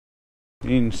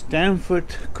in Stamford,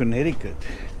 Connecticut.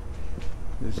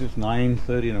 This is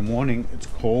 9:30 in the morning. It's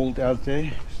cold out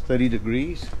there, it's 30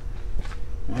 degrees,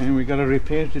 and we got a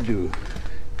repair to do.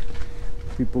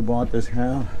 People bought this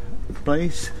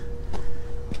place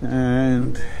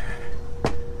and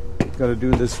got to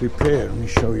do this repair. Let me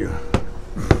show you.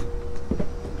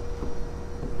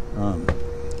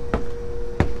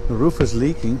 The roof is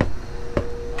leaking,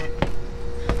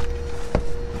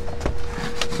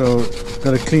 so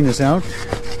got to clean this out.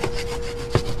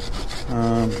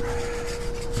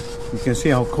 You can see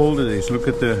how cold it is. Look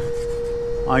at the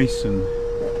ice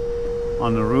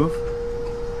on the roof.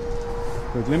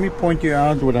 But let me point you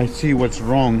out what I see what's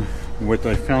wrong, what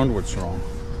I found what's wrong.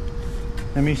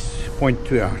 Let me point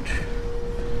you out.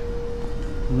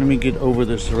 Let me get over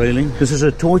this railing. This is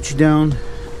a torch down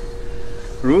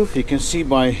roof. You can see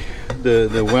by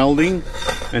the welding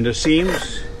and the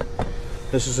seams.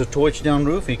 This is a torch down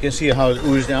roof. You can see how it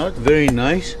oozed out. Very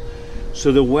nice.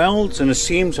 So the welds and the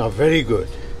seams are very good.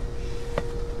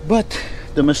 But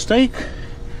the mistake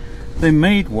they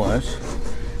made was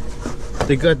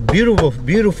they got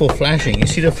beautiful flashing. You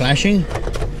see the flashing?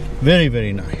 Very,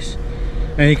 very nice.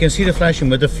 And you can see the flashing,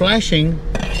 but the flashing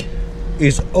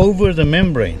is over the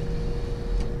membrane.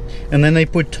 And then they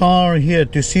put tar here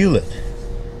to seal it.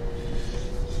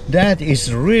 That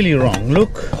is really wrong.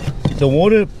 Look, the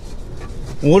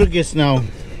water gets now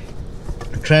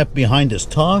trapped behind this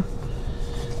tar,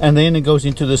 and then it goes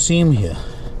into the seam here.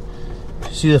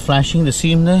 See the flashing, the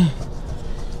seam there?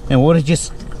 And water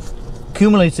just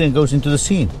accumulates and goes into the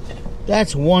seam.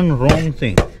 That's one wrong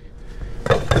thing.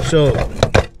 So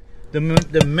the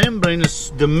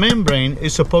membrane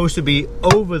is supposed to be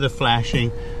over the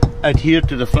flashing, adhere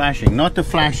to the flashing, not the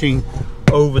flashing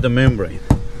over the membrane.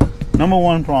 Number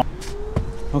one problem.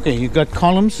 Okay, you've got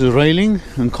columns, the railing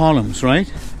and columns,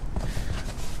 right?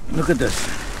 Look at this.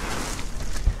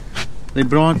 They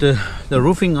brought the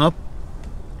roofing up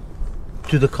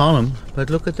to the column, but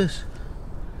look at this.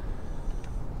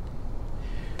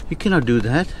 You cannot do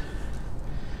that.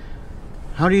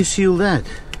 How do you seal that?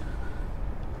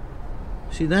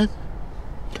 See that?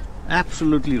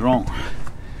 Absolutely wrong.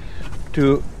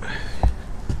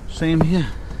 Same here.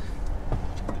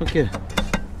 Look here.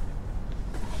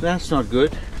 That's not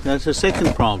good. That's the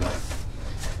second problem.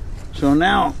 So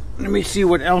now, let me see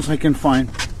what else I can find.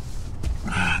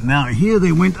 Now here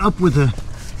they went up with a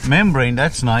membrane.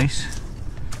 That's nice.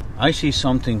 I see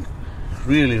something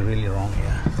really, really wrong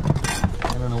here.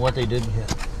 I don't know what they did here.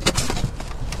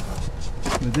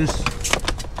 With this,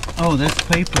 oh, that's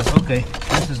paper. Okay,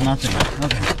 this is nothing.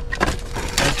 Okay,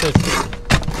 that's it.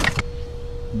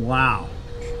 Wow.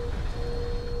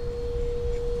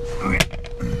 Okay,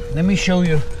 let me show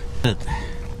you.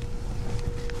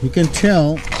 You can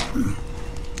tell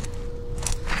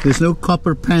there's no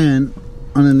copper pan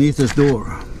underneath this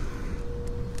door.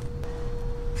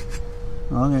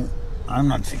 Okay, I'm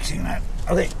not fixing that.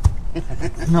 Okay.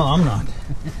 No, I'm not.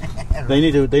 They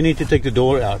need to take the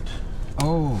door out.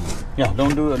 Oh. Yeah,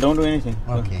 don't do anything.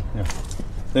 Okay. Yeah.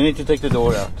 They need to take the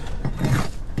door out.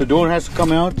 The door has to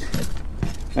come out,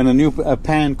 and a new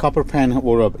pan, copper pan,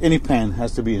 or any pan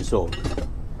has to be installed.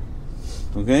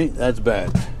 Okay, that's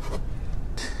bad.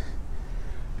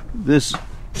 This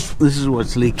is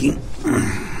what's leaking.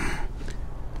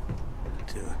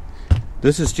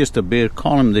 This is just a bare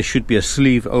column. There should be a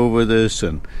sleeve over this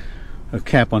and a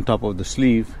cap on top of the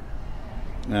sleeve,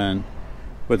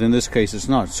 but in this case it's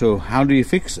not. So how do you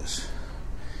fix this?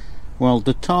 Well,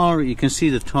 the tar, you can see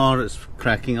the tar is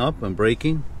cracking up and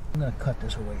breaking. I'm gonna cut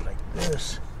this away like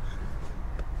this.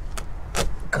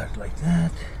 Cut it like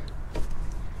that.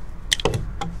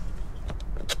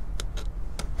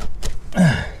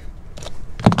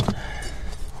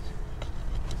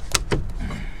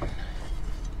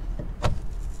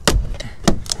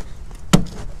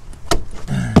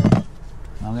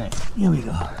 Okay, here we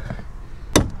go.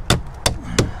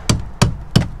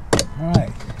 All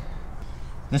right.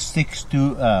 This sticks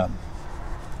to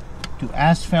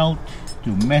asphalt, to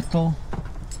metal.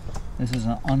 This is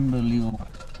an unbelievable.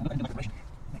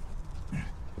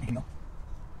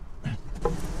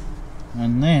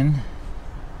 And then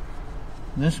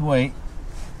this way,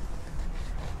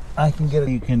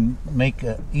 you can make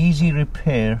an easy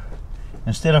repair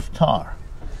instead of tar.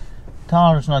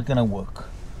 Tar is not going to work.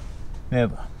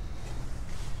 Never.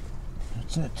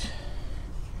 That's it.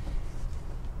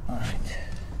 Alright.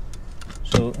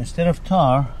 So instead of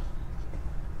tar,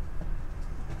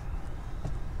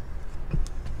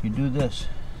 you do this.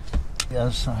 The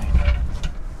other side.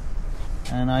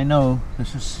 And I know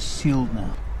this is sealed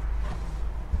now.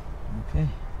 Okay.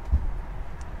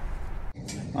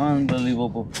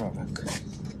 Unbelievable product.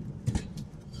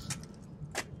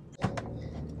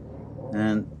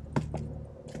 And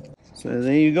so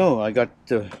there you go. I got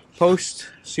the post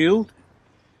sealed.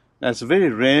 That's very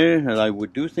rare that I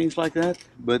would do things like that,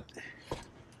 but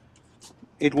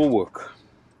it will work.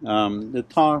 The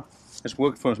tar has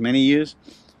worked for many years,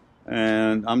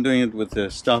 and I'm doing it with the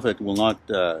stuff that will not,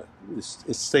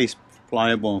 it stays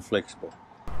pliable and flexible.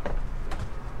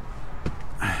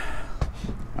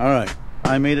 Alright,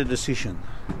 I made a decision.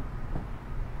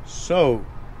 So,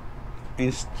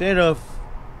 instead of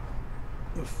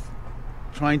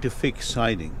trying to fix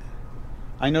siding,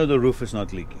 I know the roof is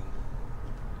not leaking.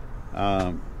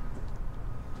 I'm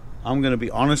going to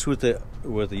be honest with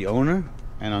the owner,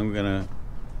 and I'm going to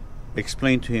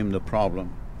explain to him the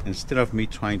problem instead of me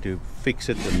trying to fix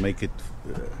it and make it.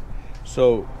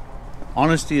 So,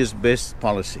 honesty is best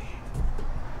policy.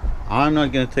 I'm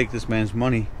not going to take this man's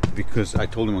money because I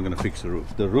told him I'm going to fix the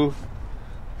roof. The roof,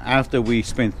 after we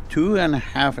spent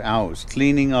 2.5 hours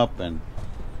cleaning up and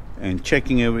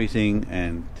checking everything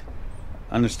and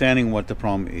understanding what the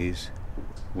problem is,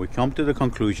 we come to the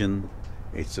conclusion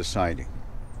it's the siding.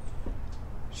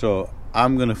 So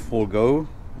I'm going to forego.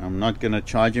 I'm not going to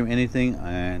charge him anything,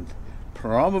 and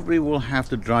probably will have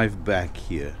to drive back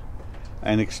here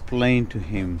and explain to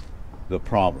him the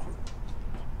problem.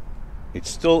 It's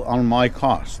still on my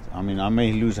cost. I mean, I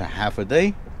may lose a half a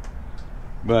day,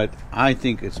 but I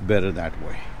think it's better that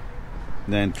way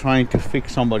than trying to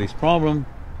fix somebody's problem.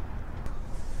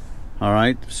 All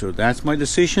right, so that's my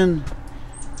decision,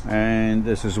 and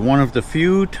this is one of the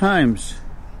few times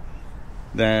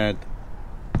that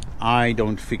I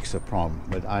don't fix a problem.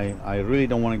 But I really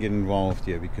don't want to get involved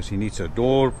here because he needs a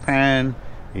door pan,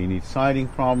 he needs siding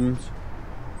problems,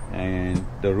 and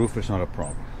the roof is not a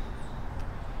problem.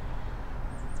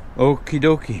 Okie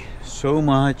dokie, so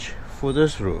much for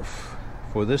this roof,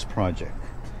 for this project.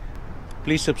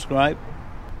 Please subscribe.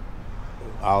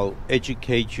 I'll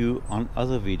educate you on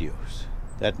other videos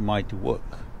that might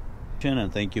work.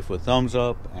 And thank you for thumbs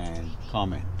up and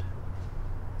comment.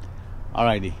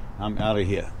 Alrighty, I'm out of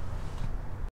here.